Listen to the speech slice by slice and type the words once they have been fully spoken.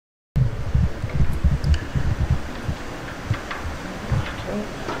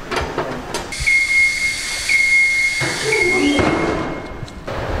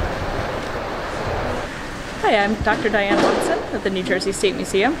Hi, I'm Dr. Diane Watson at the New Jersey State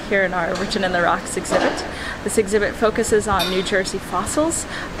Museum here in our Written in the Rocks exhibit. This exhibit focuses on New Jersey fossils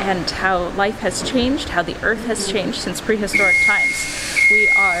and how life has changed, how the earth has changed since prehistoric times. We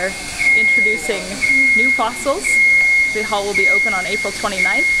are introducing new fossils. The hall will be open on April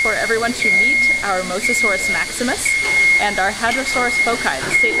 29th for everyone to meet our Mosasaurus Maximus and our Hadrosaurus Foulkii,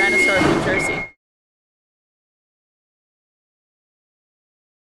 the state dinosaur of New Jersey.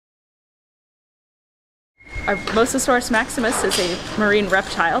 Our Mosasaurus Maximus is a marine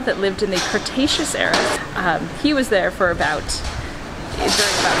reptile that lived in the Cretaceous era. He was there for during about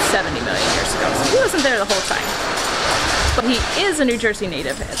 70 million years ago, so he wasn't there the whole time. But he is a New Jersey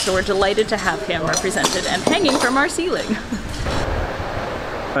native, so we're delighted to have him represented and hanging from our ceiling.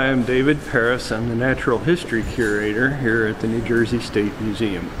 I am David Paris. I'm the Natural History Curator here at the New Jersey State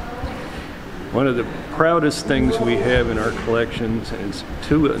Museum. One of the proudest things we have in our collections is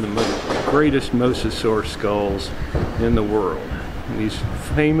two of the greatest mosasaur skulls in the world. These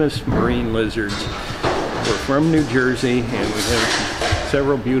famous marine lizards were from New Jersey, and we have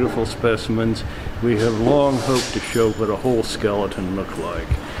several beautiful specimens. We have long hoped to show what a whole skeleton looked like.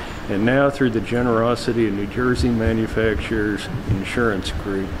 And now, through the generosity of New Jersey Manufacturers Insurance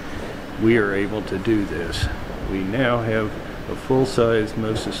Group, we are able to do this. We now have a full-size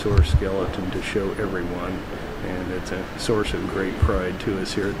mosasaur skeleton to show everyone, and it's a source of great pride to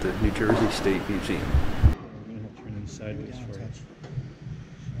us here at the New Jersey State Museum. We're going to turn them sideways for you.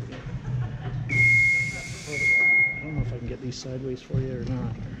 I don't know if I can get these sideways for you or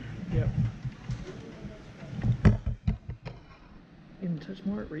not. Yep. You can touch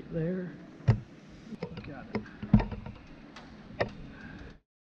more right there. Got it.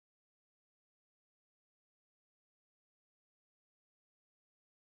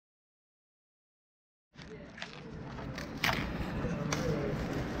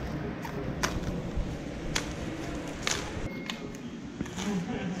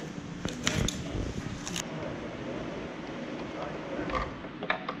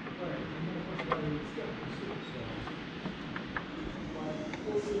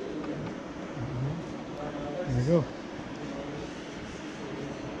 There you go.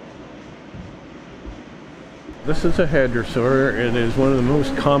 This is a hadrosaur. It is one of the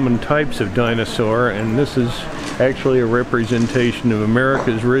most common types of dinosaur, and this is actually a representation of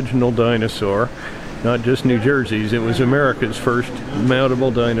America's original dinosaur, not just New Jersey's. It was America's first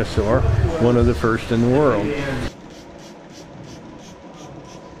mountable dinosaur, one of the first in the world.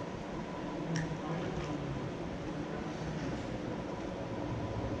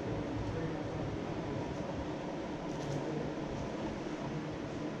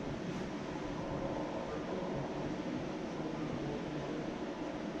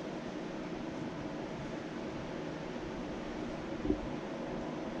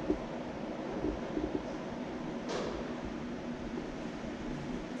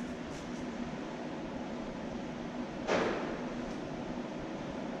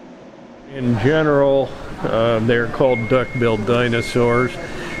 In general, they're called duck-billed dinosaurs,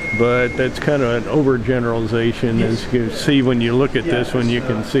 but that's kind of an overgeneralization. As you can see when you look at this one, you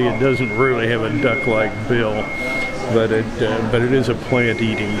can see it doesn't really have a duck-like bill, but it is a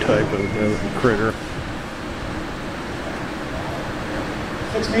plant-eating type of critter.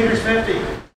 6 meters 50.